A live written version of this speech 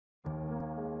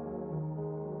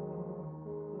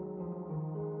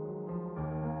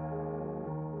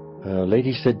A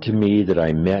lady said to me that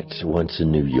I met once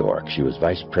in New York. She was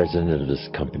vice president of this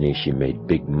company. She made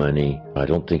big money. I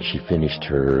don't think she finished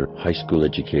her high school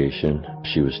education.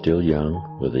 She was still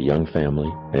young, with a young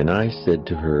family. And I said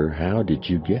to her, how did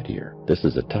you get here? This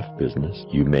is a tough business.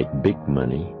 You make big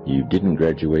money. You didn't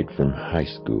graduate from high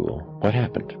school. What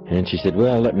happened? And she said,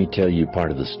 well, let me tell you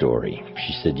part of the story.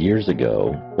 She said, years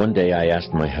ago, one day I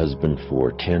asked my husband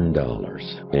for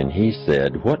 $10. And he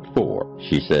said, what for?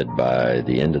 She said, by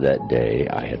the end of that day,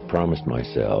 I had promised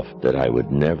myself that I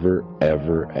would never,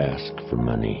 ever ask for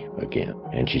money again.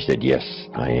 And she said, yes,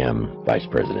 I am vice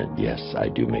president. Yes, I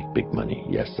do make big money.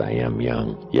 Yes, I am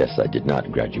young. Yes, I did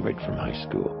not graduate from high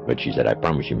school. But she said, I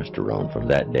promise you, Mr. Rohn, from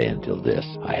that day until this,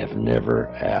 I have never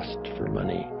asked for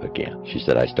money again. She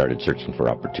said, I started searching for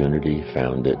opportunity,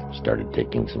 found it, started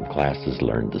taking some classes,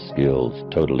 learned the skills,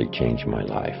 totally changed my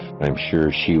life. I'm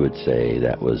sure she would say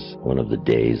that was one of the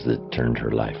days that turned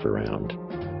her life around.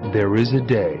 There is a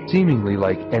day, seemingly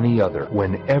like any other,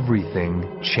 when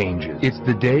everything changes. It's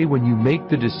the day when you make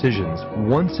the decisions,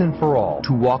 once and for all,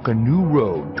 to walk a new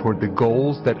road toward the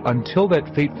goals that, until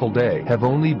that fateful day, have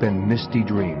only been misty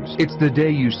dreams. It's the day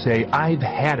you say, I've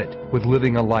had it with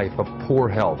living a life of poor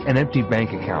health, an empty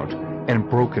bank account, and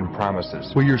broken promises,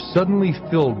 where you're suddenly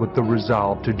filled with the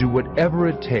resolve to do whatever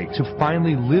it takes to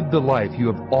finally live the life you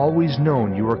have always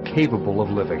known you are capable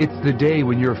of living. It's the day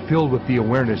when you're filled with the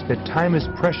awareness that time is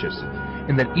precious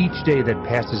and that each day that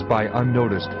passes by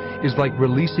unnoticed is like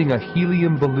releasing a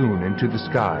helium balloon into the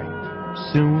sky.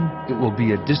 Soon it will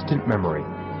be a distant memory,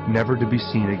 never to be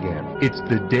seen again. It's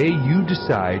the day you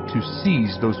decide to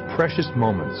seize those precious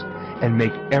moments and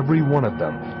make every one of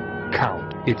them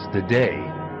count. It's the day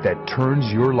that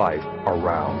turns your life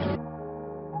around.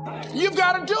 You've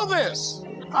got to do this.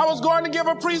 I was going to give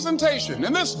a presentation,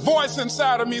 and this voice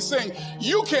inside of me saying,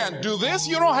 you can't do this.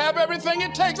 You don't have everything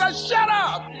it takes. Shut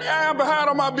up. I'm behind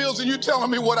on my bills, and you're telling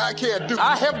me what I can't do.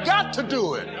 I have got to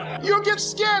do it. You'll get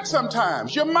scared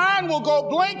sometimes. Your mind will go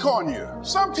blank on you.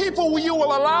 Some people you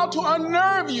will allow to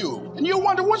unnerve you, and you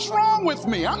wonder, what's wrong with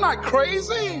me? I'm not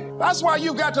crazy. That's why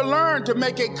you've got to learn to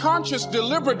make a conscious,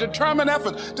 deliberate, determined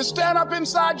effort to stand up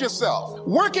inside yourself,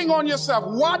 working on yourself,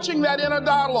 watching that inner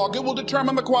dialogue. It will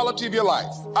determine the quality of your life.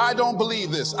 I don't believe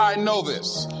this. I know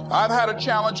this. I've had a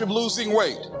challenge of losing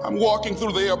weight. I'm walking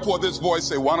through the airport, this voice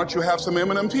say, why don't you have some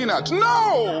M&M peanuts?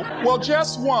 No! Well,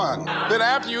 just one. Then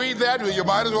after you eat that, you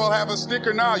might as well have a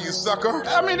Snicker now, you sucker.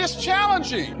 I mean, it's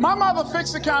challenging. My mother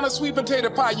fixed the kind of sweet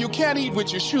potato pie you can't eat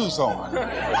with your shoes on.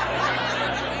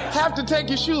 Have to take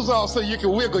your shoes off so you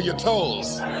can wiggle your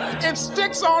toes. It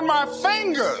sticks on my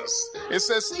fingers. It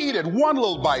says, eat it. One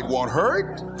little bite won't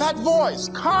hurt. That voice,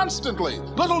 constantly.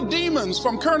 Little demons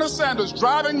from Colonel Sanders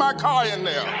driving my car in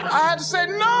there. I had to say,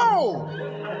 no.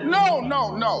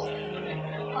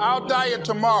 I'll diet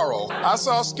tomorrow. I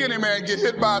saw a skinny man get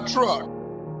hit by a truck.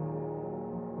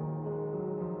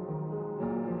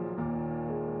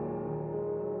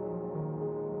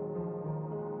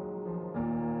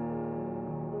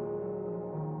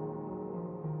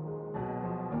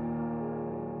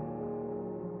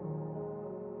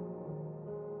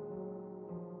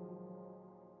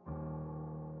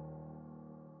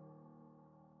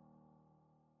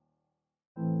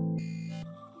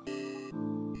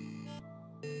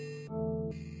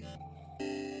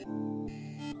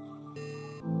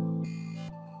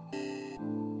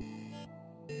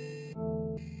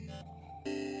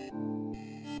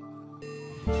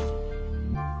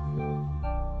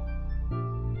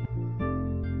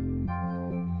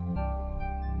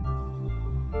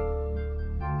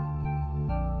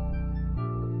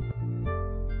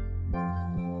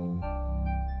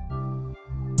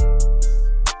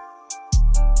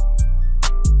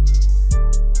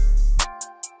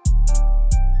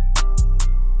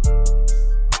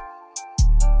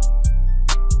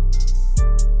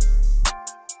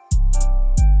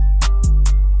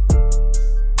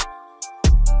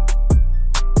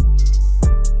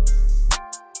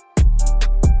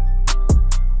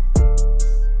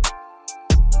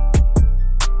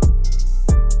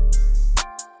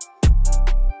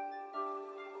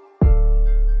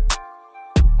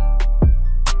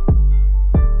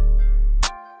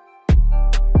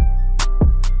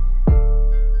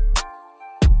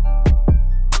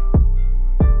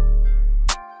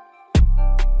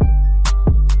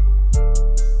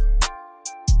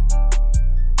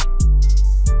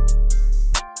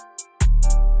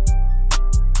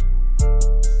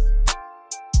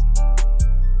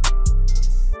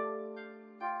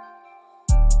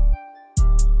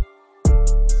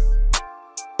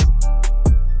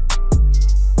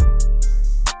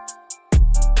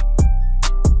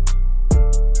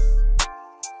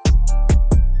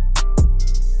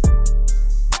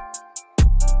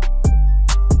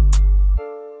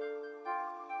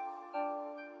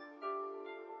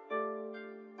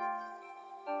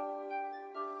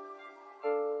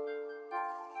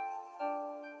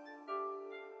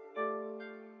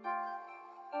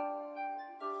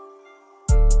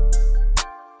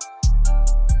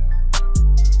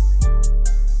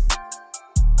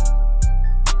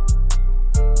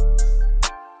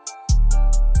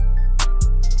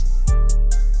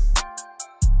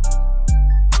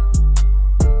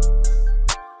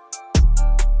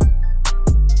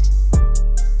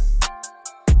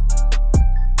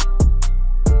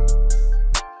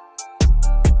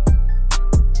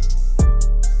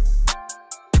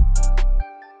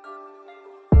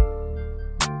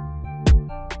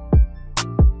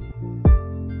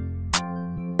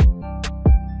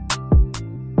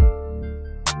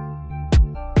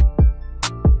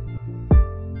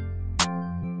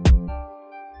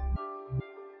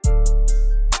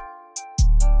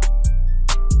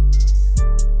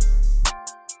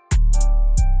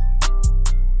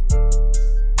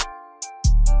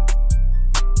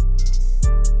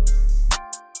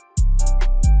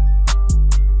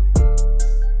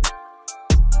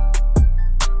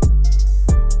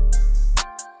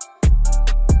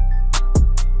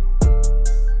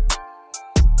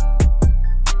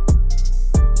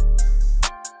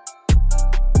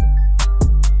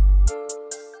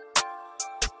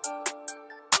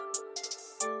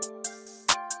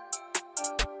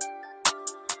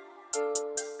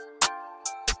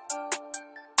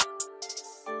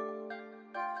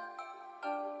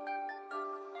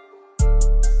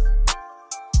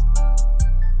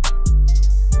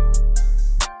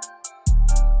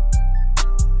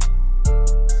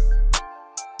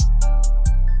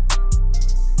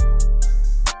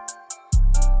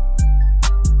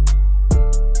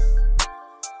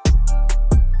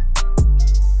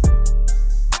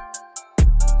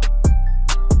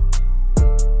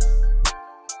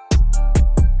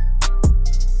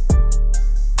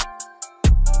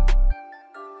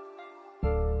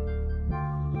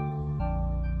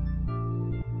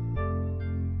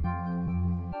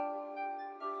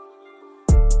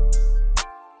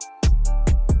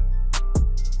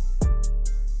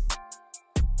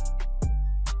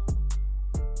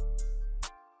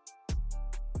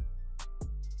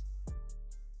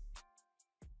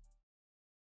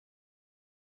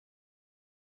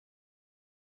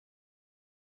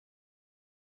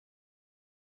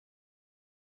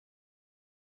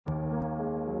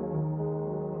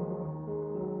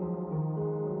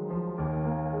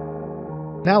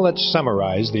 Now let's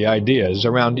summarize the ideas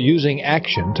around using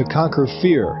action to conquer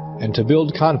fear and to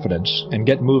build confidence and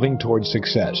get moving towards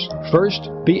success.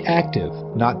 First, be active,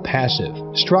 not passive.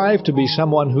 Strive to be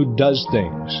someone who does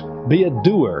things. Be a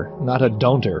doer, not a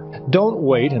don'ter. Don't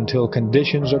wait until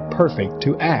conditions are perfect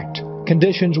to act.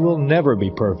 Conditions will never be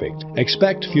perfect.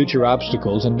 Expect future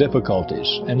obstacles and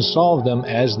difficulties and solve them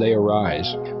as they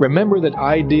arise. Remember that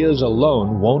ideas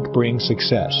alone won't bring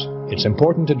success. It's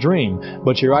important to dream,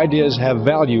 but your ideas have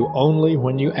value only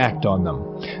when you act on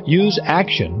them. Use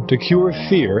action to cure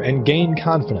fear and gain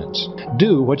confidence.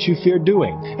 Do what you fear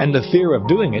doing, and the fear of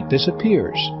doing it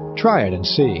disappears. Try it and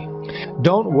see.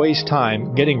 Don't waste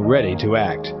time getting ready to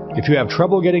act. If you have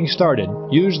trouble getting started,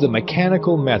 use the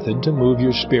mechanical method to move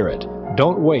your spirit.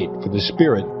 Don't wait for the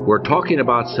spirit. We're talking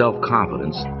about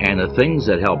self-confidence and the things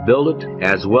that help build it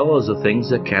as well as the things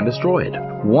that can destroy it.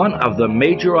 One of the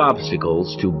major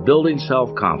obstacles to building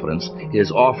self-confidence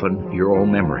is often your own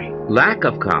memory. Lack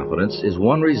of confidence is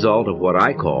one result of what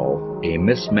I call a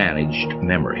mismanaged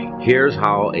memory. Here's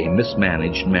how a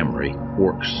mismanaged memory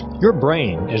works. Your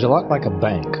brain is a lot like a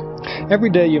bank. Every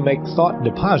day you make thought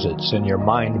deposits in your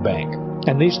mind bank.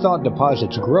 And these thought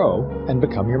deposits grow and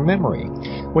become your memory.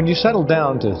 When you settle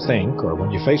down to think, or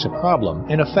when you face a problem,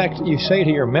 in effect, you say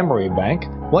to your memory bank,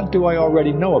 "What do I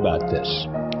already know about this?"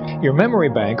 Your memory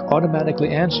bank automatically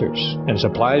answers and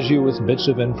supplies you with bits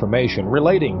of information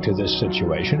relating to this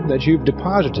situation that you've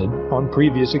deposited on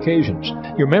previous occasions.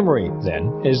 Your memory,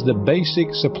 then, is the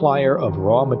basic supplier of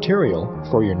raw material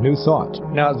for your new thought.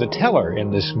 Now, the teller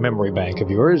in this memory bank of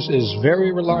yours is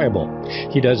very reliable.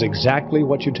 He does exactly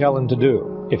what you tell him to do.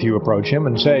 If you approach him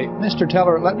and say, "Mr.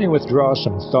 Teller, let me withdraw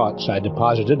some thoughts I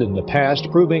deposited in the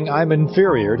past proving I'm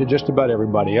inferior to just about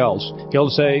everybody else," he'll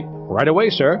say, "Right away,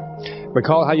 sir.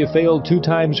 Recall how you failed 2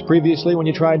 times previously when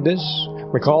you tried this?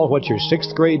 Recall what your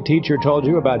 6th grade teacher told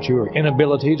you about your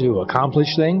inability to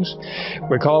accomplish things?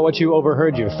 Recall what you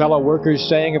overheard your fellow workers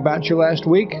saying about you last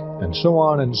week?" And so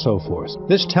on and so forth.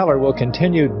 This teller will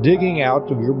continue digging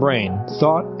out of your brain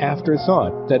thought after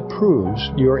thought that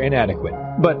proves you're inadequate.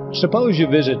 But suppose you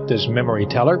visit this memory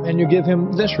teller and you give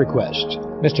him this request.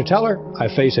 "Mr. Teller, I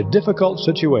face a difficult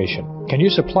situation. Can you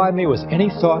supply me with any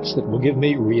thoughts that will give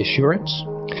me reassurance?"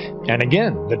 And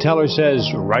again, the teller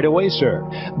says, "Right away, sir."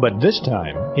 But this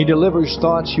time, he delivers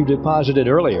thoughts you deposited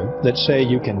earlier that say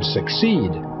you can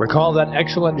succeed. Recall that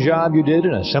excellent job you did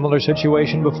in a similar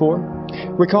situation before?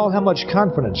 Recall how much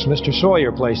confidence Mr.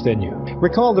 Sawyer placed in you.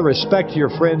 Recall the respect your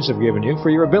friends have given you for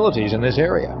your abilities in this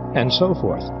area, and so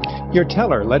forth. Your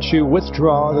teller lets you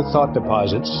withdraw the thought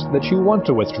deposits that you want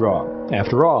to withdraw.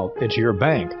 After all, it's your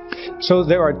bank. So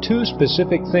there are 2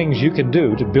 specific things you can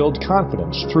do to build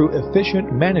confidence through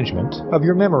efficient management of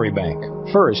your memory bank.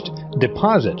 First,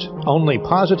 deposit only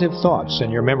positive thoughts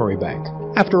in your memory bank.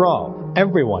 After all,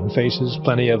 everyone faces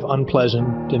plenty of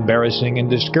unpleasant, embarrassing, and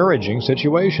discouraging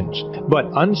situations.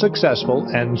 But unsuccessful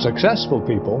and successful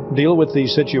people deal with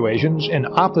these situations in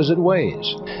opposite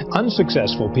ways.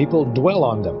 Unsuccessful people dwell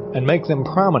on them and make them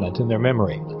prominent in their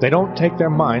memory. They don't take their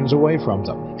minds away from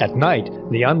them. At night,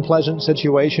 the unpleasant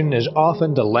situation is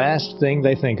often the last thing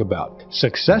they think about.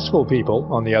 Successful people,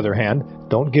 on the other hand,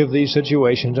 don't give these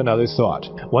situations another thought.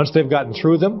 Once they've gotten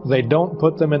through them, they don't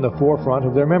put them in the forefront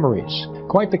of their memories.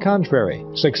 Quite the contrary.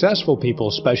 Successful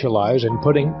people specialize in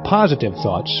putting positive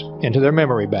thoughts into their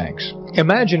memory banks.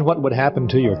 Imagine what would happen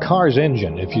to your car's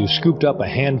engine if you scooped up a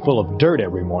handful of dirt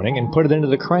every morning and put it into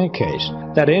the crankcase.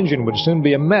 That engine would soon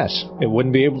be a mess. It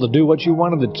wouldn't be able to do what you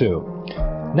wanted it to.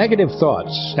 Negative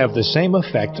thoughts have the same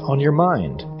effect on your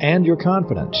mind and your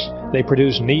confidence. They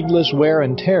produce needless wear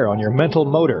and tear on your mental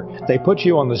motor. They put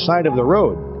you on the side of the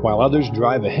road while others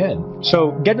drive ahead.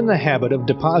 So get in the habit of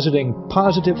depositing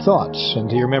positive thoughts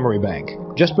into your memory bank.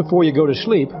 Just before you go to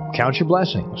sleep, count your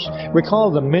blessings.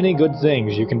 Recall the many good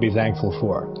things you can be thankful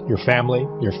for. Your family,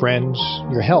 your friends,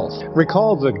 your health.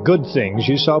 Recall the good things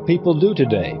you saw people do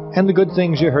today and the good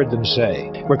things you heard them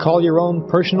say. Recall your own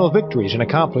personal victories and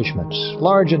accomplishments,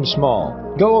 large and small.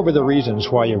 Go over the reasons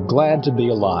why you're glad to be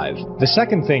alive. The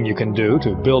second thing you can do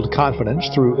to build confidence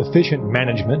through efficient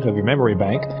management of your memory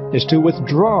bank is to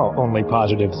withdraw only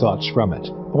positive thoughts from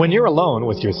it. When you're alone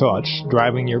with your thoughts,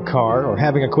 driving your car or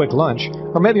having a quick lunch,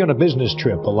 or maybe on a business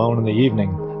trip alone in the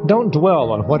evening, don't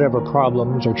dwell on whatever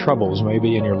problems or troubles may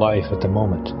be in your life at the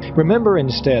moment. Remember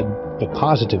instead the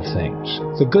positive things,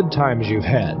 the good times you've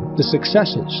had, the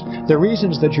successes, the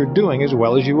reasons that you're doing as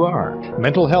well as you are.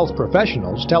 Mental health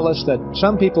professionals tell us that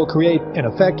some people create, in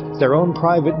effect, their own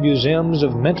private museums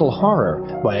of mental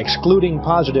horror by excluding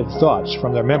positive thoughts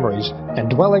from their memories and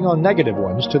dwelling on negative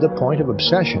ones to the point of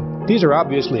obsession. These are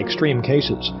obviously extreme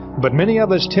cases, but many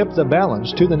of us tip the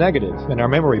balance to the negative in our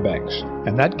memory banks,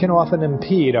 and that can often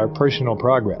impede our personal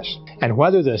progress. And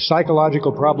whether the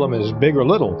psychological problem is big or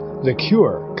little, the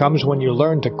cure comes when you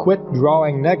learn to quit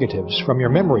drawing negatives from your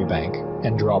memory bank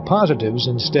and draw positives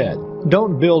instead.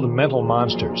 Don't build mental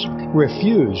monsters.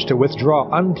 Refuse to withdraw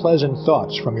unpleasant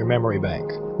thoughts from your memory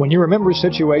bank. When you remember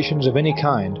situations of any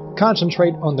kind,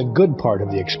 concentrate on the good part of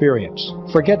the experience.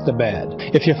 Forget the bad.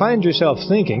 If you find yourself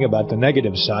thinking about the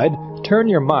negative side, turn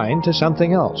your mind to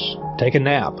something else. Take a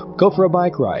nap, go for a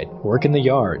bike ride, work in the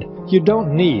yard. You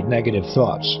don't need negative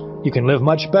thoughts. You can live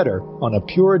much better on a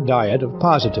pure diet of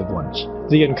positive ones.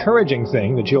 The encouraging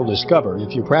thing that you'll discover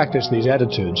if you practice these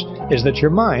attitudes is that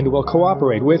your mind will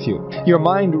cooperate with you. Your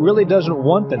mind really doesn't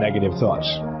want the negative thoughts.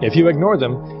 If you ignore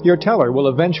them, your teller will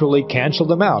eventually cancel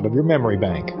them out of your memory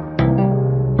bank.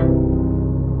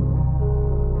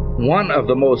 One of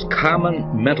the most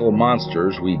common mental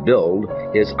monsters we build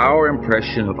is our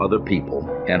impression of other people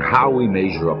and how we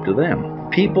measure up to them.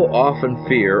 People often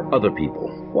fear other people.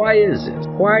 Why is it?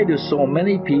 Why do so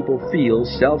many people feel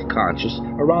self-conscious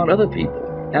around other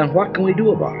people? And what can we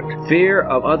do about it? Fear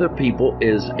of other people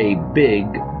is a big,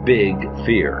 big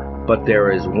fear. But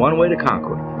there is one way to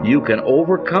conquer it. You can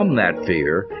overcome that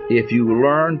fear if you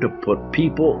learn to put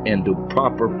people into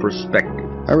proper perspective.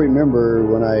 I remember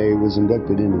when I was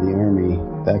inducted into the Army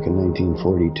back in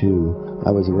 1942, I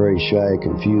was a very shy,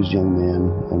 confused young man,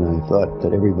 and I thought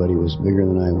that everybody was bigger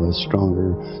than I was,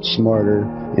 stronger, smarter,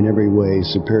 in every way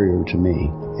superior to me.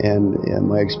 And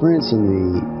my experience in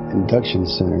the induction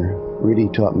center really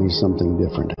taught me something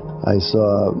different. I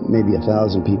saw maybe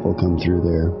 1,000 people come through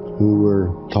there who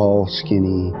were tall,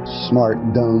 skinny, smart,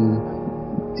 dumb.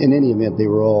 In any event, they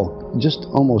were all just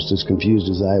almost as confused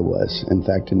as I was. In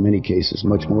fact, in many cases,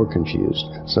 much more confused.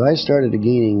 So I started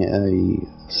gaining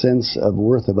a sense of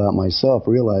worth about myself,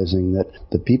 realizing that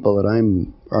the people that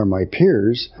are my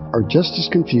peers are just as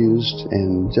confused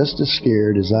and just as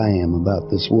scared as I am about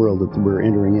this world that we're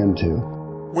entering into.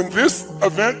 When this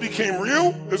event became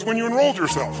real is when you enrolled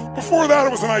yourself. Before that,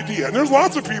 it was an idea. And there's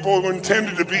lots of people who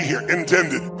intended to be here,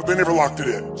 but they never locked it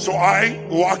in. So I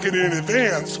lock it in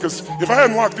advance, because if I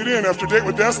hadn't locked it in after Date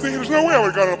with Destiny, there's no way I would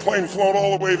have got on a plane, flown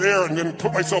all the way there, and then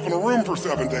put myself in a room for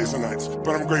 7 days and nights. But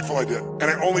I'm grateful I did. And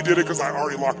I only did it because I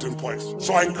already locked it in place.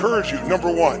 So I encourage you,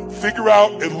 number one, figure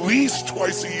out at least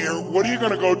twice a year, what are you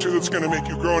going to go to that's going to make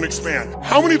you grow and expand?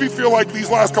 How many of you feel like these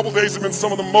last couple of days have been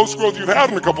some of the most growth you've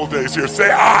had in a couple of days here?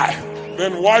 Say,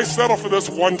 then why settle for this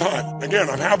one time? Again,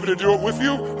 I'm happy to do it with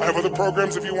you. I have other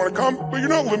programs if you want to come, but you're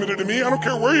not limited to me. I don't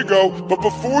care where you go. But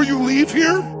before you leave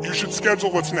here, you should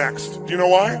schedule what's next. Do you know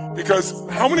why? Because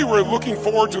how many were looking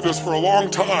forward to this for a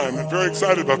long time and very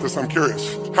excited about this? I'm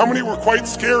curious. How many were quite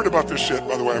scared about this shit?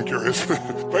 By the way, I'm curious.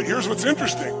 But here's what's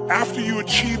interesting. After you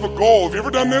achieve a goal, have you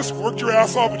ever done this? Worked your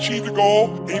ass off, achieved a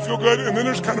goal, and you feel good, and then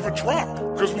there's kind of a drop.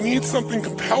 Because we need something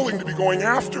compelling to be going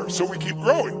after, so we keep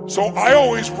growing. So I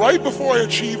always, right before I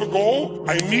achieve a goal,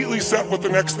 I immediately set what the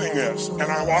next thing is, and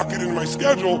I lock it in my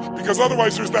schedule, because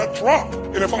otherwise there's that drop.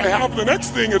 And if I have the next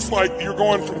thing, it's like you're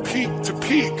going from peak to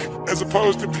peak, as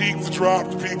opposed to peak to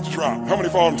drop to peak to drop. How many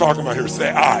follow what I'm talking about here?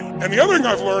 Say I. And the other thing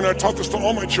I've learned, I taught this to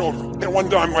all my children. And one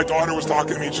time my daughter was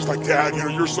talking to me, and she's like, Dad,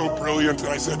 you're so brilliant. And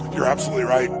I said, you're absolutely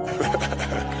right.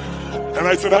 And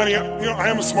I said, honey, I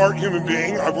am a smart human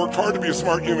being. I've worked hard to be a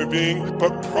smart human being, but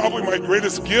probably my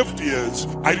greatest gift is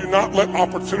I do not let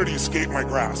opportunity escape my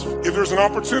grasp. If there's an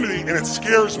opportunity and it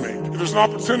scares me, if there's an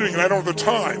opportunity and I don't have the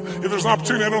time, if there's an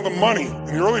opportunity and I don't have the money,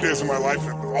 in the early days of my life,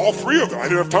 all three of them, I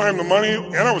didn't have time, the money,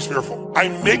 and I was fearful. I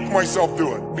make myself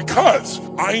do it because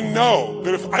I know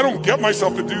that if I don't get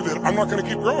myself to do that, I'm not going to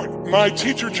keep growing. My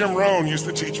teacher, Jim Rohn, used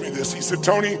to teach me this. He said,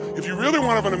 Tony, if you really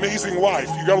want to have an amazing life,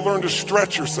 you got to learn to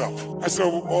stretch yourself. I said,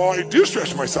 well, I do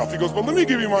stretch myself. He goes, well, let me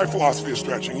give you my philosophy of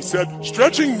stretching. He said,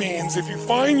 stretching means if you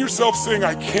find yourself saying,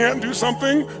 I can't do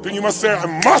something, then you must say,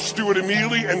 I must do it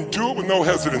immediately and do it with no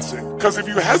hesitancy. Because if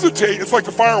you hesitate, it's like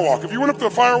the firewalk. If you went up to the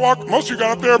firewalk, most of you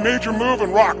got up there, made your move,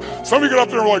 and rocked. Some of you got up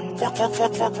there and were like,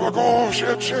 fuck, oh,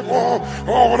 shit,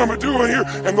 oh, what am I doing here?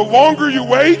 And the longer you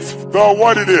wait, the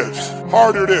what it is,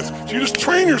 harder it is. So you just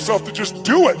train yourself to just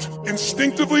do it.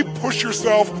 Instinctively push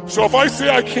yourself. So if I say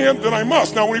I can't, then I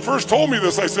must. Now, when he first told me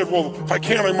this, I said, well, if I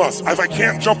can't, I must. If I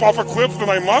can't jump off a cliff, then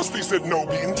I must. He said, no,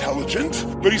 be intelligent.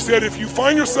 But he said, if you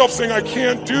find yourself saying, I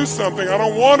can't do something, I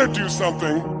don't want to do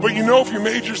something, but you know if you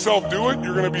made yourself do it,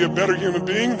 you're going to be a better human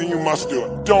being, then you must do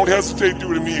it. Don't hesitate,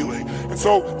 do it immediately. And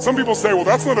so some people say, well,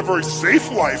 that's not a very safe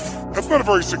life. That's not a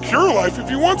very secure life. If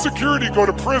you want security, go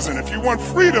to prison. If you want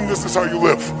freedom, this is how you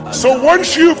live. So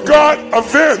once you've got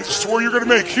events where you're going to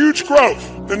make huge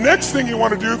growth, The next thing you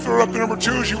want to do, throw it up to number 2,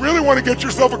 is you really want to get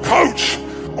yourself a coach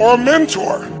or a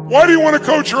mentor. Why do you want a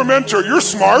coach or a mentor? You're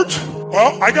smart.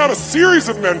 Well, I got a series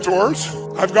of mentors.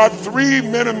 I've got 3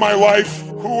 men in my life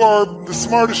who are the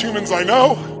smartest humans I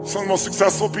know, some of the most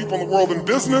successful people in the world in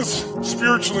business,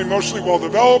 spiritually, emotionally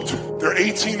well-developed. They're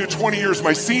 18 to 20 years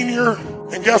my senior.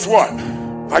 And guess what?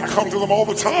 I come to them all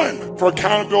the time for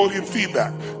accountability and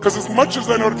feedback. Because as much as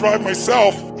I know to drive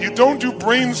myself, you don't do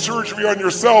brain surgery on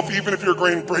yourself even if you're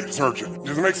a brain surgeon.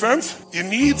 Does that make sense? You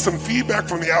need some feedback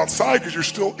from the outside because you're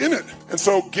still in it. And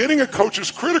so getting a coach is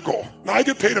critical. Now I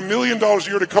get paid $1 million a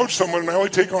year to coach someone, and I only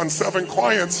take on 7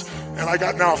 clients, and I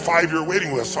got now a 5-year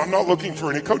waiting list, so I'm not looking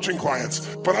for any coaching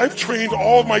clients. But I've trained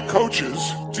all of my coaches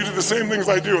to do the same things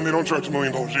I do, and they don't charge $1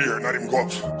 million a year, not even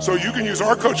close. So you can use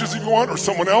our coaches if you want, or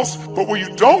someone else, but what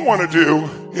you don't want to do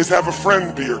is have a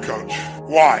friend be your coach.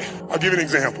 Why? I'll give you an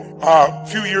example. A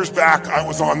few years back, I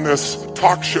was on this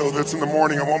talk show that's in the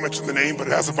morning. I won't mention the name, but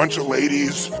it has a bunch of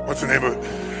ladies. What's the name of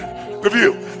it? The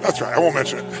View. That's right, I won't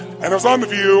mention it. And I was on The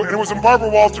View, and it was when Barbara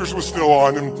Walters was still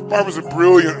on, and Barbara's a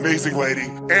brilliant, amazing lady.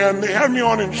 And they had me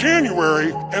on in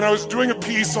January, and I was doing a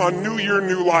piece on New Year,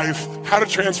 New Life, how to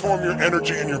transform your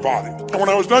energy and your body. And when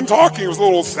I was done talking, it was a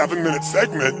little 7-minute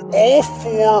segment, all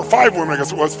 5 women, I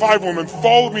guess it was, 5 women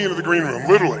followed me into the green room,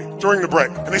 literally, during the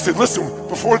break. And they said, listen,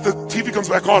 before the TV comes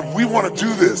back on, we want to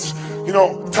do this. You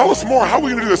know, tell us more, how are we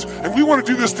going to do this? And we want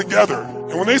to do this together.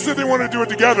 And when they said they wanted to do it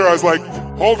together, I was like,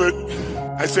 hold it.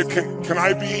 I said, can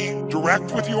I be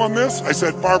direct with you on this? I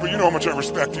said, Barbara, you know how much I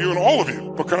respect you and all of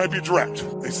you, but can I be direct?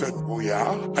 They said, well,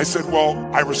 yeah. I said, well,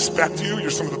 I respect you. You're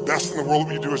some of the best in the world at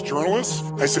what you do as journalists.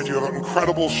 I said, you have an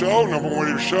incredible show, #1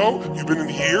 radio show. You've been in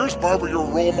the years. Barbara, you're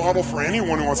a role model for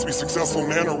anyone who wants to be successful,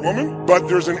 man or woman. But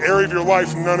there's an area of your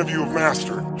life none of you have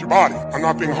mastered. It's your body. I'm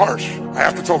not being harsh. I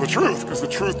have to tell the truth because the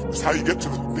truth is how you get to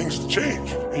the things to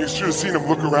change. And you should have seen him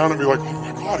look around and be like, oh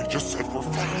my God, he just said we're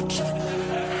fat.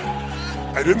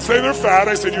 I didn't say they're fat.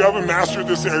 I said you haven't mastered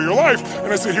this area of your life.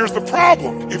 And I said, here's the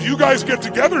problem. If you guys get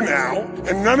together now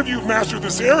and none of you have mastered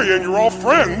this area and you're all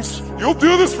friends, you'll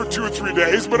do this for 2 or 3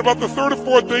 days, but about the 3rd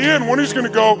or 4th day in, one of you's going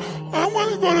to go, I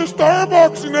want to go to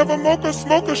Starbucks and have a mocha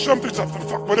smocha something,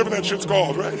 whatever that shit's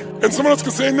called, right? And someone else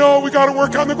can say, no, we got to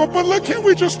work out. And they go, but can't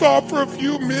we just stop for a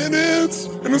few minutes?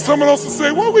 And then someone else will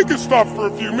say, well, we can stop for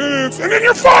a few minutes. And then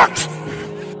you're fucked!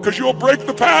 Because you'll break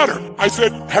the pattern. I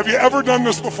said, have you ever done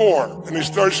this before? And they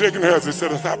started shaking their heads. They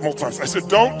said, I've had multiple times. I said,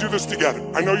 don't do this together.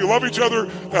 I know you love each other.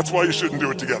 That's why you shouldn't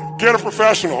do it together. Get a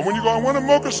professional. And when you go, I want to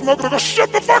mocha smoke, they go,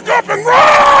 shut the fuck up and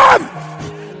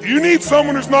run! You need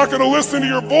someone who's not going to listen to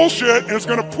your bullshit and is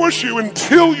going to push you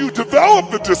until you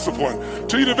develop the discipline,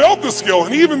 until you develop the skill.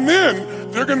 And even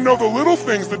then, they're going to know the little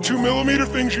things, the 2-millimeter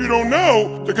things you don't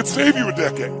know that could save you a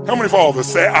decade. How many follow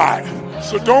this? Say aye.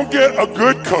 So don't get a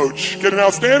good coach, get an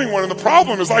outstanding one. And the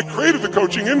problem is I created the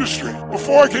coaching industry.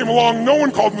 Before I came along, no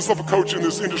one called himself a coach in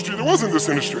this industry. There wasn't this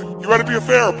industry. You had to be a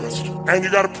therapist and you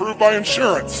got approved by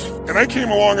insurance. And I came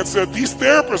along and said, these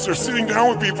therapists are sitting down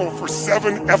with people for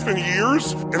 7 effing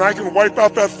years and I can wipe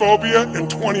out that phobia in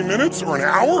 20 minutes or an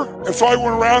hour. And so I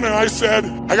went around and I said,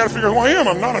 I got to figure out who I am.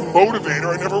 I'm not a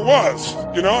motivator. I never was.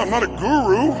 You know, I'm not a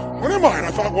guru. What am I? And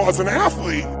I thought, well, as an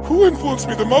athlete, who influenced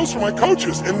me the most were my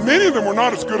coaches. And many of them were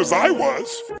not as good as I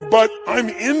was, but I'm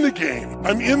in the game.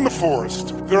 I'm in the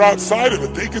forest. They're outside of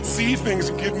it. They could see things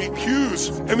and give me cues,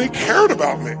 and they cared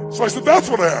about me. So I said, that's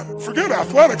what I am. Forget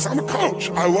athletics. I'm a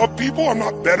coach. I love people. I'm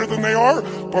not better than they are,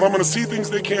 but I'm going to see things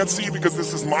they can't see because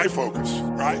this is my focus,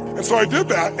 right? And so I did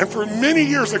that, and for many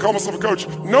years I called myself a coach.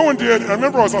 No one did, and I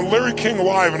remember I was on Larry King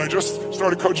Live, and I just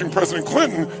started coaching President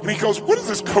Clinton, and he goes, what is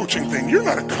this coaching thing? You're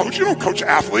not a coach. You don't coach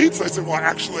athletes. I said, well,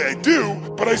 actually I do,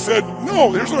 but I said,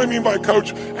 no, here's what I mean by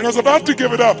coach. And I was about to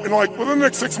give it up, and like within the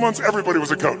next 6 months, everybody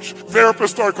was a coach. Therapists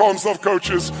started calling themselves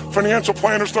coaches. Financial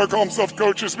planners started calling themselves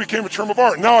coaches. It became a term of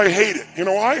art. Now I hate it. You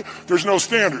know why? There's no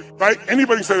standard, right?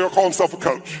 Anybody can say they'll call themselves a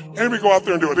coach. Anybody go out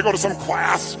there and do it. They go to some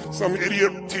class, some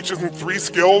idiot teaches them 3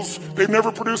 skills. They've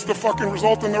never produced the fucking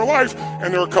result in their life,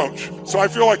 and they're a coach. So I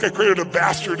feel like I created a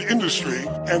bastard industry.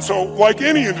 And so like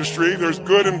any industry, there's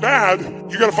good and bad.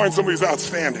 You got to find somebody who's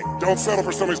outstanding. Don't settle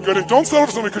for somebody who's good, and don't settle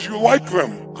for somebody because you like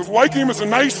them. Because liking them is a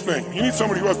nice thing. You need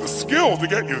somebody who has the skill to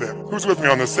get you there. Who's with me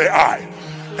on this? Say aye.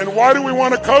 And why do we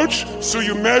want a coach? So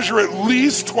you measure at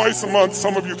least twice a month,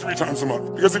 some of you 3 times a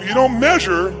month. Because if you don't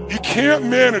measure, you can't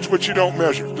manage what you don't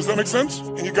measure. Does that make sense?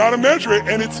 And you gotta measure it,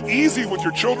 and it's easy with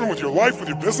your children, with your life, with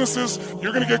your businesses.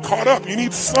 You're gonna get caught up. You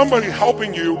need somebody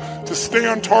helping you to stay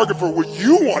on target for what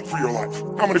you want for your life.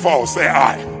 How many follow? Say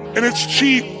aye. And it's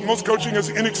cheap. Most coaching is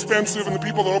inexpensive, and the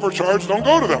people that overcharge, don't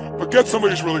go to them. But get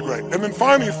somebody who's really great. And then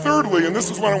finally, thirdly, and this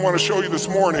is what I want to show you this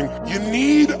morning, you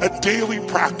need a daily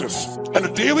practice. And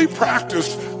a daily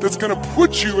practice that's going to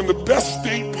put you in the best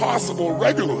state possible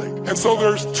regularly. And so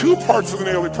there's two parts of the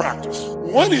daily practice.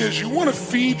 One is you want to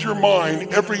feed your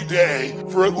mind every day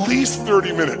for at least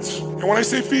 30 minutes. And when I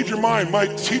say feed your mind, my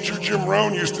teacher Jim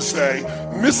Rohn used to say,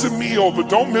 miss a meal, but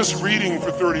don't miss reading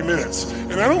for 30 minutes.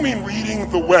 And I don't mean reading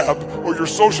the web or your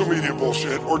social media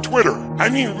bullshit or Twitter. I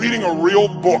mean reading a real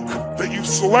book that you've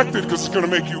selected because it's going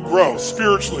to make you grow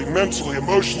spiritually, mentally,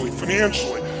 emotionally,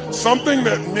 financially. Something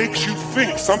that makes you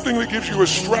think, something that gives you a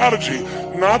strategy,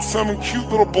 not some cute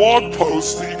little blog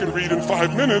post that you can read in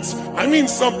 5 minutes. I mean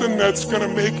something that's going to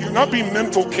make you not be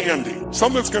mental candy,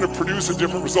 something that's going to produce a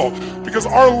different result. Because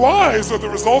our lives are the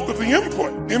result of the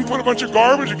input. Input a bunch of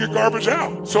garbage, you get garbage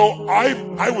out. So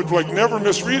I would never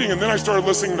miss reading, and then I started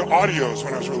listening to audios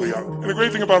when I was really young. And the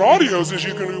great thing about audios is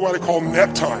you can do what I call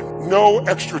net time, no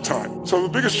extra time. So the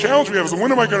biggest challenge we have is,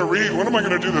 when am I going to read? When am I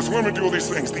going to do this? When am I going to do all these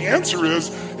things? The answer is,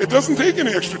 it doesn't take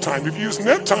any extra time. If you use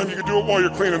net time, you can do it while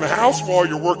you're cleaning the house, while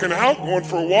you're working out, going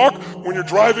for a walk. When you're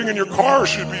driving in your car,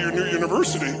 should be your new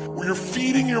university, where you're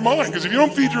feeding your mind. Because if you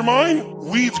don't feed your mind,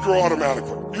 weeds grow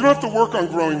automatically. You don't have to work on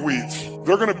growing weeds.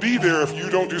 They're going to be there if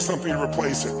you don't do something to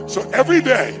replace it. So every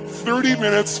day, 30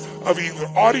 minutes of either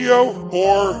audio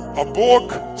or a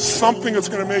book, something that's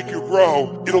going to make you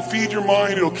grow. It'll feed your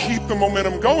mind. It'll keep the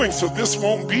momentum going. So this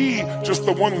won't be just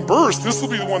the one burst. This will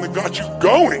be the one that got you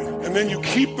going. And then you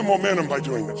keep the momentum by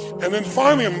doing this. And then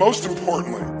finally, and most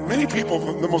importantly, many people,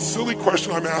 the most silly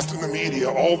question I'm asked in the media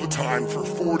all the time for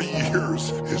 40 years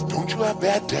is, don't you have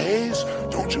bad days?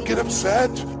 Don't you get upset?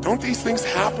 Don't these things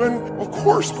happen? Of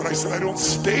course, but I said I don't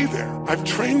stay there. I've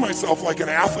trained myself like an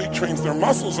athlete trains their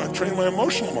muscles. I've trained my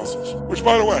emotional muscles, which,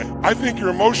 by the way, I think your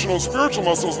emotional and spiritual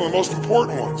muscles are the most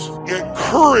important ones.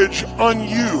 Courage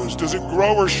unused, does it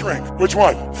grow or shrink? Which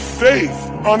one? Faith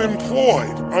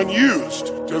unemployed, unused,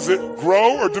 does it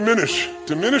grow or diminish?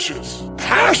 Diminishes.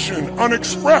 Passion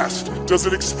unexpressed, does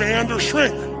it expand or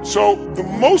shrink? So the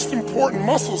most important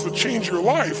muscles that change your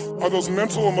life are those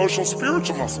mental, emotional,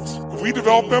 spiritual muscles. If we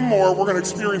develop them more, we're going to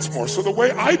experience more. So the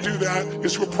way I do that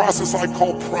is through a process I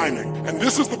call priming. And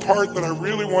this is the part that I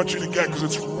really want you to get, because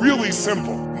it's really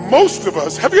simple. Most of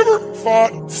us, have you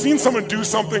ever seen someone do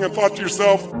something and thought to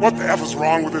yourself, what the F is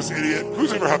wrong with this idiot?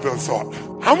 Who's ever had that thought?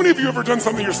 How many of you ever done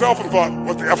something yourself and thought,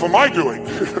 what the F am I doing?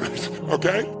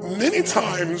 Okay? Many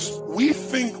times we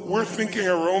think we're thinking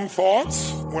our own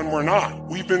thoughts when we're not.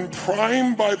 We've been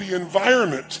primed by the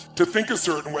environment to think a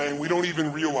certain way, and we don't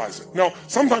even realize it. Now,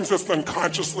 sometimes that's done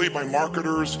consciously by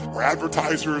marketers or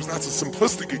advertisers. That's a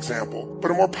simplistic example.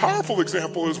 But a more powerful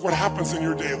example is what happens in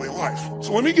your daily life.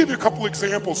 So let me give you a couple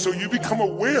examples so you become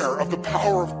aware of the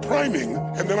power of priming,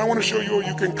 and then I want to show you how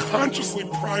you can consciously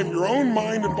prime your own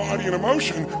mind and body and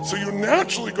emotion so you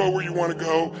naturally go where you want to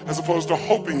go as opposed to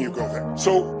hoping you go there.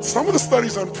 So some of the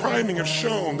studies on priming have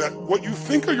shown that what you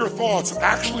think are your thoughts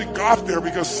actually got there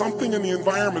because something in the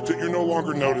environment that you're no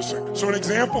longer noticing. So an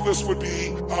example of this would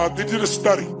be, they did a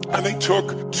study and they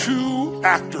took 2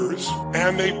 actors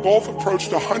and they both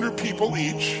approached 100 people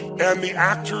each, and the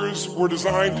actors were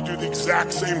designed to do the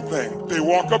exact same thing. They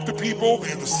walk up to people, they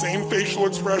have the same facial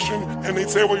expression, and they'd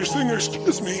say, well, you're sitting there,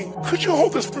 excuse me, could you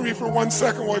hold this for me for 1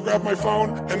 second while I grab my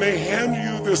phone? And they hand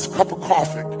you this cup of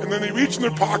coffee. And then they reach in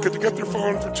their pocket to get their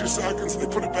phone for 2 seconds, and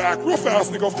they put it back real fast,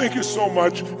 and they go, thank you so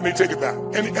much, and they take it back.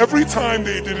 And every time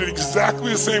they did it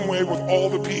exactly the same way with all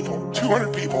the people,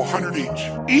 200 people, 100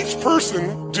 each. Each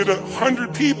person did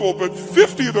 100 people, but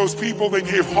 50 of those people they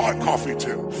gave hot coffee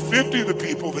to. 50 of the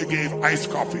people they gave iced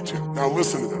coffee to. Now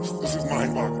listen to this. This is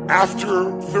mind-boggling.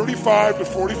 After 35 to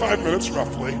 45 minutes,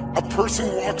 roughly, a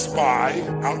person walks by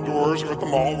outdoors or at the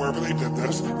mall, wherever they did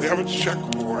this. They have a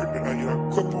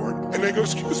checkboard, clipboard, and they go,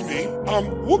 excuse me,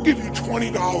 we'll give you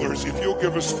 $20 if you'll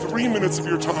give us 3 minutes of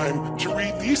your time to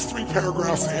read these 3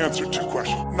 paragraphs and answer 2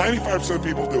 questions. 95% of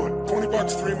people do it.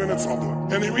 $20, 3 minutes, I'll do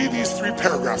it. And they read these 3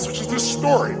 paragraphs, which is this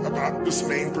story about this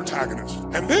main protagonist.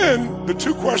 And then the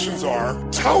 2 questions are,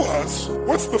 tell us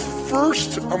what's the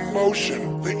first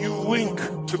emotion that you link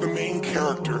to the main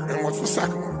character, and what's the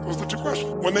second one? Those are the 2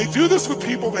 questions. When they do this with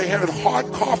people they had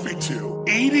hot coffee to,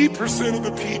 80% of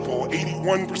the people,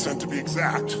 81% to be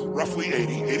exact, roughly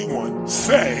 81,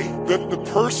 say that the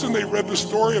person they read the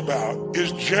story about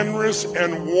is generous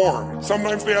and warm.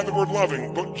 Sometimes they have the word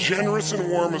loving, but generous and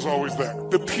warm is always there.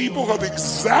 The people who had the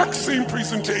exact same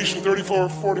presentation 34 or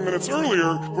 40 minutes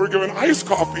earlier were given iced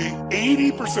coffee.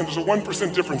 80%, there's a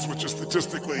 1% difference, which is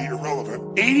statistically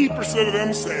irrelevant. 80% of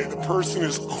them say the person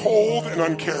is cold and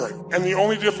uncaring. And the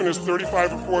only difference is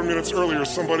 35 or 40 minutes earlier,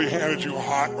 somebody handed you a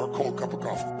hot or cold cup of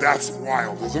coffee. That's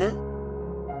wild, isn't it?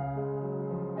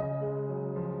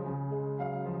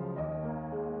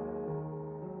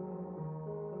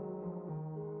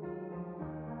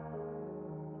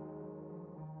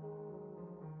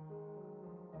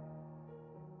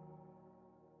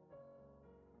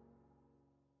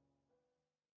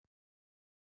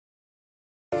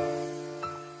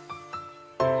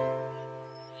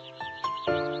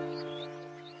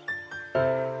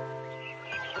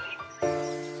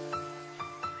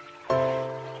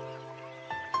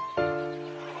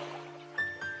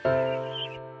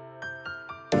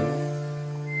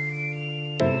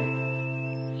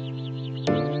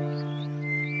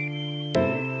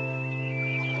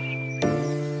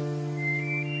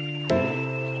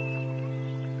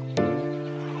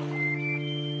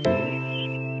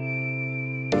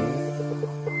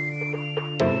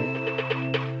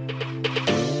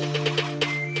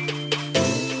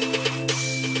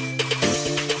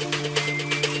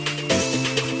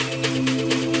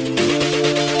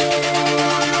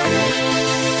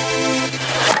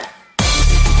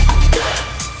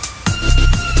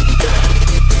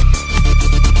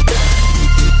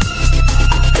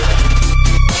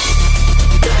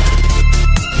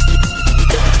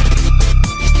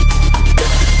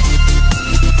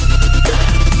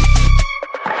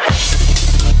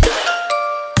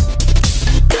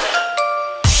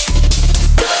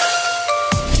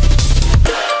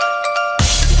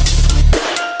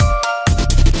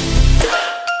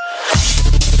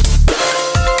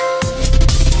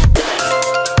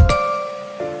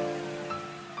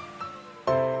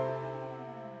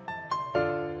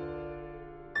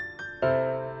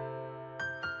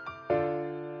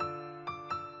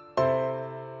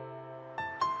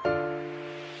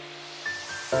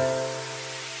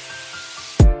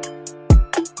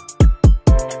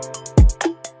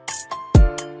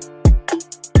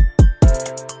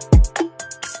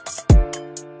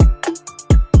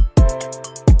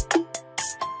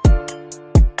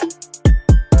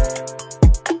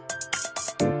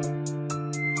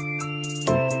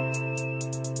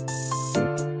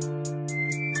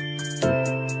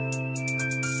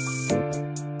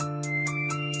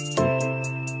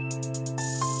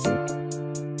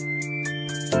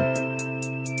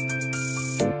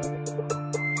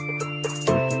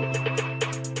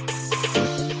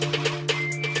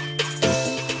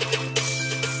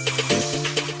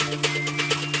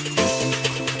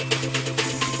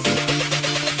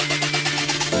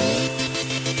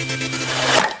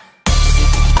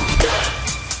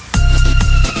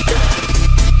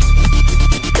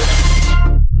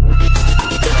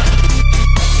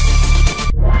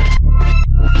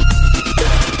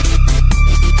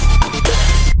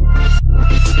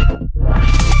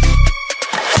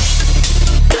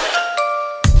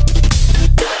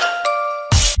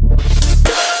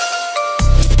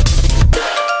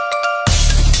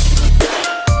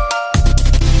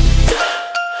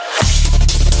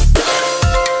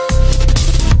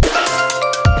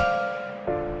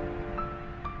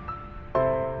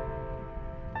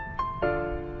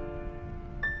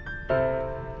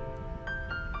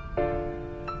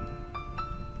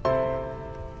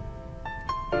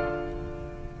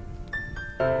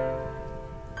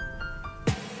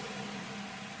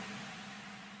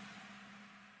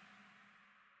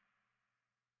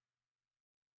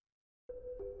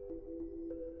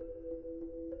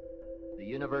 The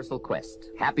universal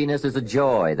quest. Happiness is a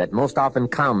joy that most often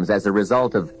comes as a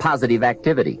result of positive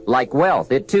activity. Like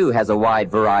wealth, it too has a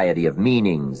wide variety of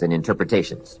meanings and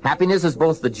interpretations. Happiness is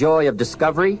both the joy of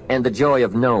discovery and the joy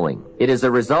of knowing. It is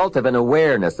a result of an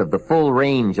awareness of the full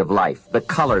range of life, the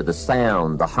color, the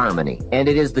sound, the harmony. And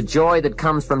it is the joy that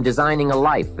comes from designing a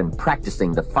life and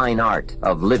practicing the fine art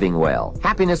of living well.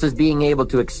 Happiness is being able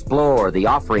to explore the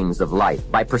offerings of life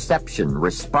by perception,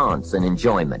 response, and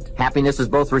enjoyment. Happiness is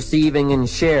both receiving and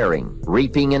sharing,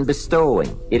 reaping and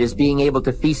bestowing. It is being able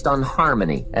to feast on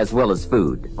harmony as well as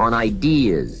food, on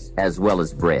ideas, books as well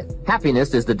as bread.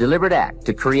 Happiness is the deliberate act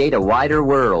to create a wider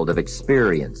world of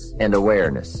experience and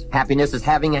awareness. Happiness is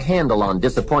having a handle on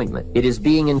disappointment. It is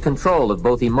being in control of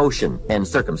both emotion and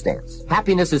circumstance.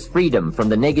 Happiness is freedom from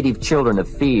the negative children of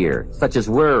fear, such as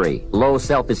worry, low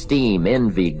self-esteem,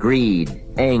 envy, greed,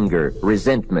 anger,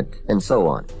 resentment, and so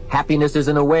on. Happiness is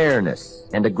an awareness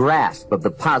and a grasp of the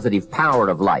positive power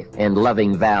of life and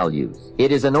loving values.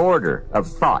 It is an order of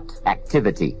thought,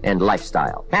 activity, and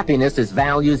lifestyle. Happiness is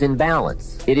values in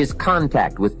balance. It is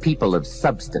contact with people of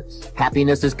substance.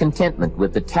 Happiness is contentment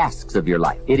with the tasks of your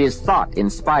life. It is thought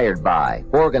inspired by,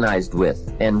 organized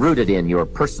with, and rooted in your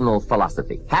personal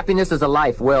philosophy. Happiness is a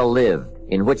life well lived,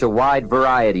 in which a wide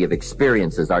variety of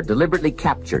experiences are deliberately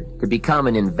captured to become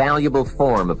an invaluable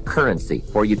form of currency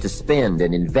for you to spend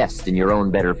and invest in your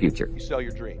own better future. You sell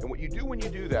your dream. And what you do when you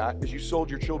do that is you sold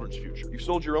your children's future. You've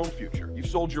sold your own future. You've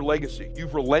sold your legacy.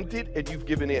 You've relented and you've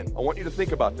given in. I want you to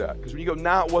think about that. Because when you go,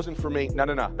 nah, it wasn't for me. No.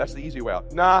 That's the easy way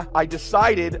out. Nah, I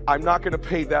decided I'm not going to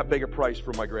pay that big a price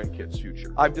for my grandkids'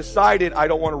 future. I've decided I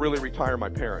don't want to really retire my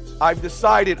parents. I've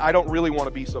decided I don't really want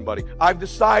to be somebody. I've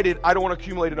decided I don't want to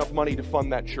accumulate enough money to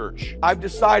fund that church. I've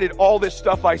decided all this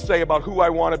stuff I say about who I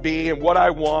want to be and what I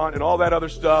want and all that other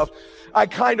stuff, I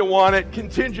kind of want it,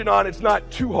 contingent on it's not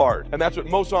too hard. And that's what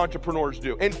most entrepreneurs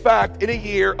do. In fact, in a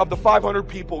year, of the 500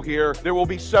 people here, there will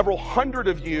be several hundred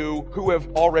of you who have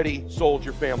already sold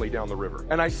your family down the river.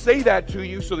 And I say that to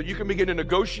you so that you can begin to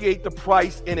negotiate the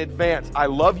price in advance. I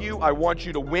love you. I want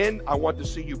you to win. I want to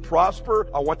see you prosper.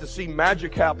 I want to see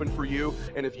magic happen for you.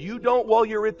 And if you don't, while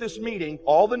you're at this meeting,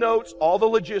 all the notes, all the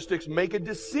logistics, make a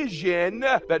decision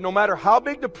that no matter how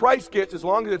big the price gets, as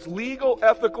long as it's legal,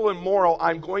 ethical, and moral,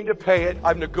 I'm going to pay it.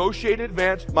 I've negotiated in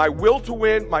advance. My will to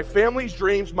win, my family's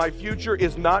dreams, my future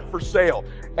is not for sale.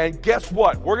 And guess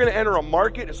what? We're going to enter a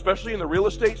market, especially in the real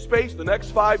estate space, the next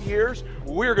 5 years.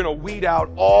 We're going to weed out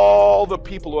all the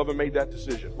people who haven't made that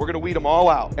decision. We're going to weed them all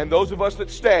out. And those of us that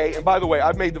stay, and by the way,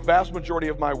 I've made the vast majority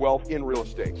of my wealth in real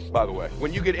estate, by the way.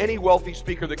 When you get any wealthy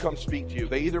speaker that comes speak to you,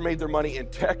 they either made their money in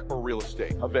tech or real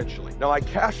estate, eventually. Now, I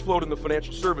cash flowed in the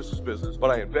financial services business,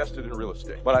 but I invested in real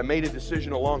estate. But I made a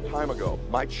decision a long time ago.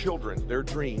 My children, their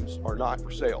dreams are not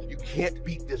for sale. You can't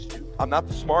beat this dude. I'm not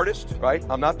the smartest, right?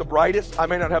 I'm not the brightest. I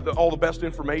may not have all the best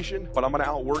information, but I'm going to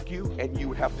outwork you, and you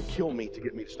would have to kill me to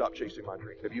get me to stop chasing my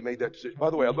dream. Have you made that decision? By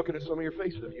the way, I'm looking at some of your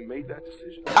faces. Have you made that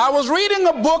decision? I was reading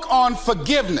a book on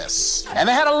forgiveness, and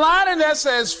they had a line in there that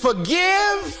says,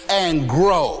 forgive and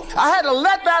grow. I had to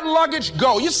let that luggage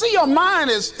go. You see, your mind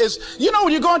is you know,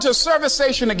 when you go into a service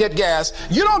station to get gas,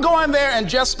 you don't go in there and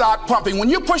just start pumping. When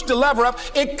you push the lever up,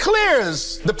 it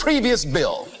clears the previous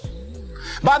bill.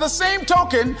 By the same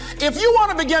token, if you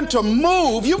want to begin to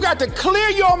move, you've got to clear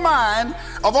your mind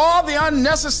of all the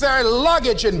unnecessary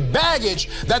luggage and baggage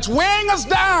that's weighing us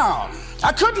down.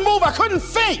 I couldn't move. I couldn't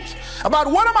think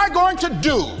about what am I going to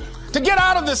do to get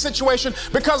out of this situation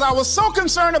because I was so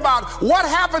concerned about what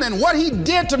happened and what he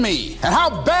did to me and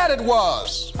how bad it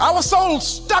was. I was so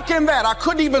stuck in that I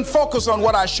couldn't even focus on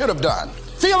what I should have done.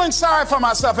 Feeling sorry for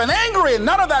myself and angry, and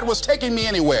none of that was taking me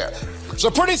anywhere. So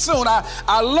pretty soon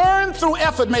I learned through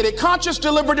effort, made a conscious,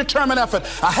 deliberate, determined effort.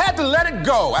 I had to let it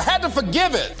go. I had to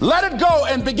forgive it, let it go,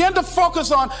 and begin to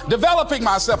focus on developing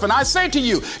myself. And I say to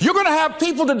you, you're going to have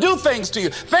people to do things to you.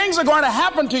 Things are going to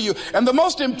happen to you. And the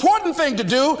most important thing to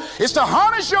do is to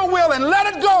harness your will and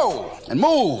let it go and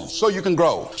move so you can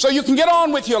grow, so you can get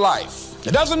on with your life.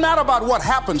 It doesn't matter about what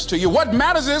happens to you. What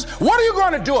matters is, what are you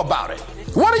going to do about it?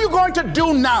 What are you going to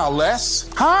do now, Les?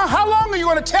 Huh? How long are you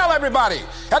going to tell everybody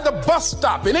at the bus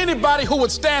stop and anybody who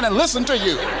would stand and listen to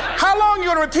you? How long are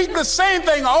you going to repeat the same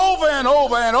thing over and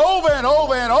over and over and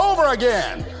over and over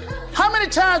again? How many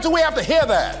times do we have to hear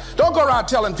that? Don't go around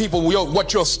telling people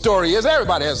what your story is.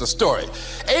 Everybody has a story.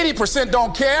 80%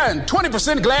 don't care and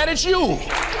 20% glad it's you.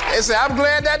 They say, I'm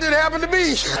glad that didn't happen to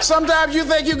me. Sometimes you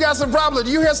think you got some problem.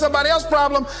 You hear somebody else's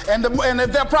problem, and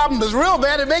if their problem is real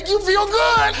bad, it make you feel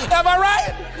good. Am I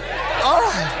right? All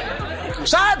right.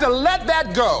 So I had to let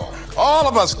that go. All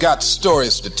of us got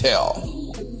stories to tell.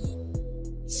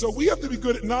 So we have to be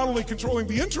good at not only controlling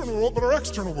the internal world, but our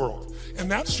external world. And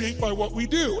that's shaped by what we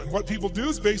do. And what people do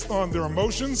is based on their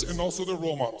emotions and also their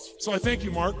role models. So I thank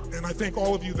you, Mark, and I thank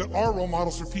all of you that are role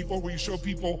models for people, where you show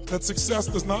people that success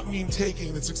does not mean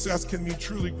taking, that success can mean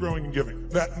truly growing and giving.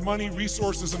 That money,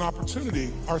 resources, and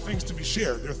opportunity are things to be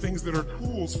shared. They're things that are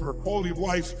tools for a quality of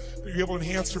life that you're able to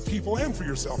enhance for people and for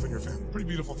yourself and your family. Pretty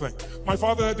beautiful thing. My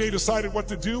father that day decided what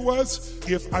to do was,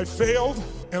 if I failed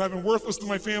and I've been worthless to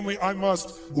my family, I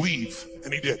must leave.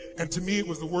 And he did. And to me, it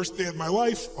was the worst day of my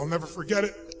life. I'll never forget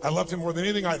it. I loved him more than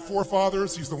anything. I had 4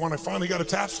 fathers. He's the one I finally got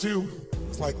attached to.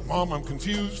 It's like, Mom, I'm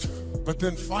confused. But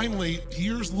then finally,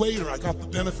 years later, I got the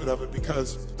benefit of it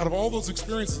because out of all those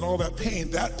experiences and all that pain,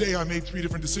 that day I made 3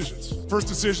 different decisions. First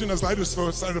decision is I just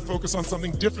decided to focus on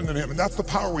something different than him, and that's the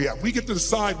power we have. We get to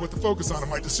decide what to focus on,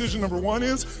 and my decision number 1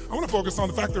 is I want to focus on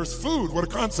the fact there's food. What a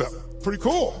concept. Pretty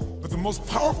cool. But the most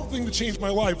powerful thing that changed my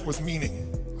life was meaning.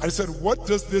 I said, what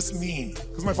does this mean?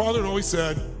 Because my father had always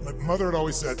said, my mother had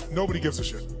always said, nobody gives a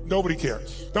shit. Nobody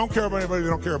cares. Don't care about anybody, they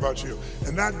don't care about you.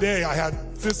 And that day I had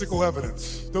physical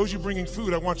evidence. Those you bringing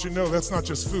food, I want you to know that's not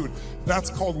just food.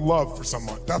 That's called love for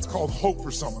someone. That's called hope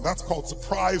for someone. That's called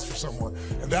surprise for someone.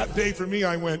 And that day for me,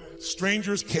 I went,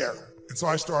 strangers care. And so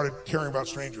I started caring about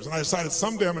strangers. And I decided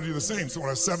someday I'm gonna do the same. So when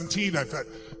I was 17, I fed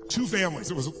 2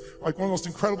 families. It was like one of the most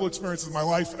incredible experiences of my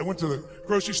life. I went to the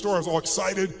grocery store, I was all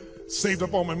excited. Saved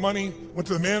up all my money, went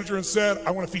to the manager and said,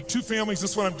 I want to feed 2 families,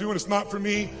 this is what I'm doing, it's not for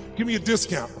me, give me a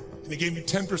discount. And he gave me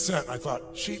 10%. I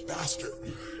thought, cheap bastard.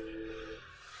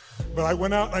 But I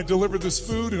went out and I delivered this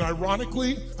food, and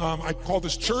ironically, I called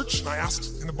this church and I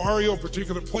asked in the barrio, a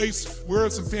particular place, where are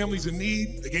some families in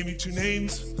need? They gave me 2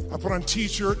 names. I put on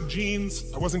t-shirt and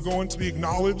jeans. I wasn't going to be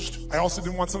acknowledged. I also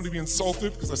didn't want somebody to be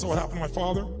insulted because I saw what happened to my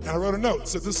father. And I wrote a note,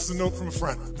 said, this is a note from a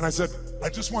friend. And I said, I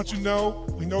just want you to know,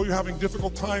 we know you're having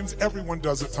difficult times. Everyone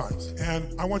does at times.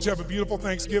 And I want you to have a beautiful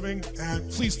Thanksgiving, and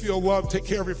please feel loved, take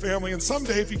care of your family, and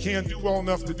someday, if you can, do well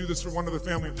enough to do this for one other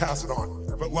family and pass it on.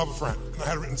 But love a friend. And I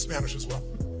had it written in Spanish as well.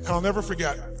 And I'll never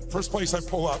forget, first place I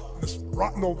pull up, this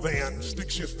rotten old van,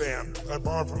 stick shift van that I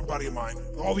borrowed from a buddy of mine,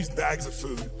 with all these bags of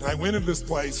food. And I went into this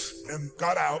place and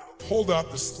got out, pulled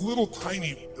up this little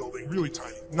tiny building, really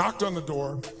tiny, knocked on the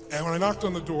door. And when I knocked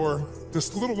on the door,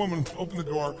 this little woman opened the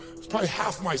door. It was probably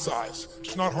half my size.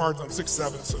 She's not hard, I'm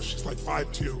 6'7", so she's like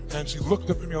 5'2". And she looked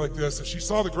up at me like this, and she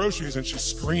saw the groceries and she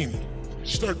screamed.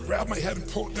 She started grabbing my head and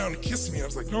pulling it down and kissing me. I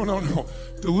was like, no, no, no,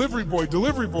 delivery boy,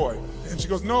 delivery boy. And she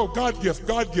goes, no, God gift,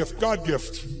 God gift, God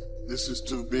gift. This is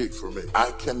too big for me.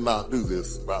 I cannot do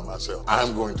this by myself.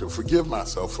 I'm going to forgive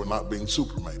myself for not being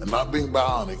Superman and not being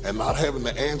bionic and not having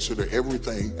the answer to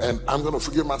everything. And I'm going to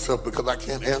forgive myself because I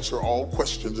can't answer all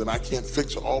questions and I can't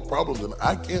fix all problems and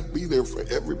I can't be there for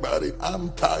everybody.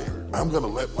 I'm tired. I'm going to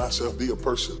let myself be a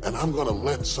person, and I'm going to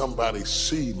let somebody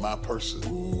see my person.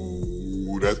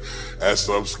 Ooh, that's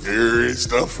some scary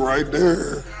stuff right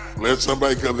there. Let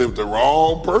somebody, because if the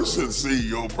wrong person see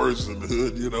your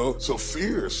personhood, you know. So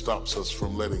fear stops us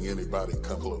from letting anybody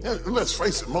come close. And let's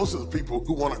face it, most of the people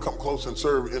who want to come close and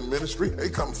serve in ministry, they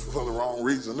come for the wrong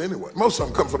reason anyway. Most of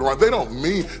them come for the wrong, they don't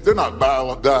mean, they're not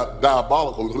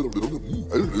diabolical.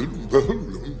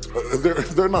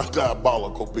 They're not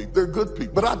diabolical people. They're good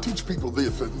people. But I teach people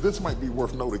this, and this might be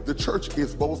worth noting. The church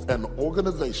is both an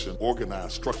organization,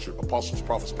 organized, structured, apostles,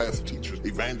 prophets, pastors, teachers,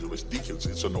 evangelists, deacons.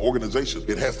 It's an organization.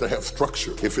 It has to have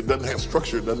structure. If it doesn't have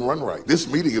structure, it doesn't run right. This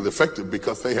meeting is effective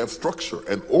because they have structure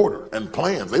and order and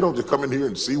plans. They don't just come in here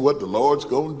and see what the Lord's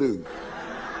going to do.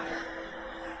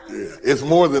 Yeah. It's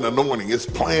more than anointing. It's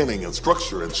planning and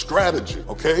structure and strategy,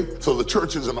 okay? So the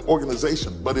church is an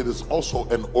organization, but it is also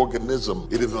an organism.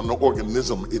 It is an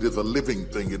organism. It is a living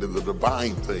thing. It is a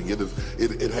divine thing. It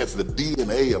has the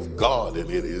DNA of God, and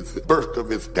it is birthed of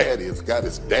its daddy. It's got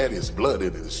its daddy's blood.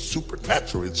 It is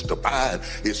supernatural. It's divine.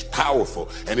 It's powerful.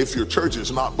 And if your church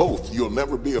is not both, you'll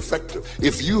never be effective.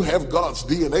 If you have God's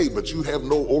DNA, but you have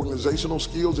no organizational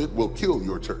skills, it will kill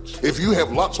your church. If you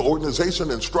have lots of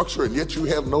organization and structure, and yet you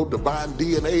have no divine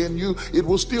DNA in you, it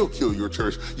will still kill your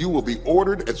church. You will be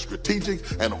ordered and strategic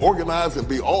and organized and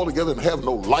be all together and have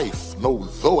no life, no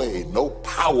zoe, no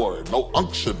power, no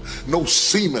unction, no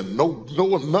semen,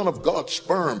 none of God's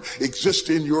sperm exists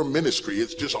in your ministry.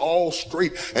 It's just all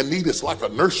straight and neat. It's like a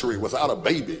nursery without a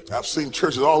baby. I've seen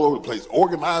churches all over the place,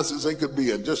 organized as they could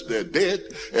be, and just they're dead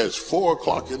as 4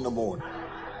 o'clock in the morning.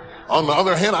 On the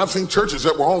other hand, I've seen churches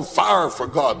that were on fire for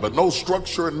God, but no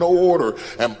structure and no order,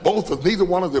 and neither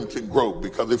one of them can grow,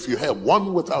 because if you have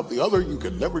one without the other, you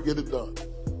can never get it done.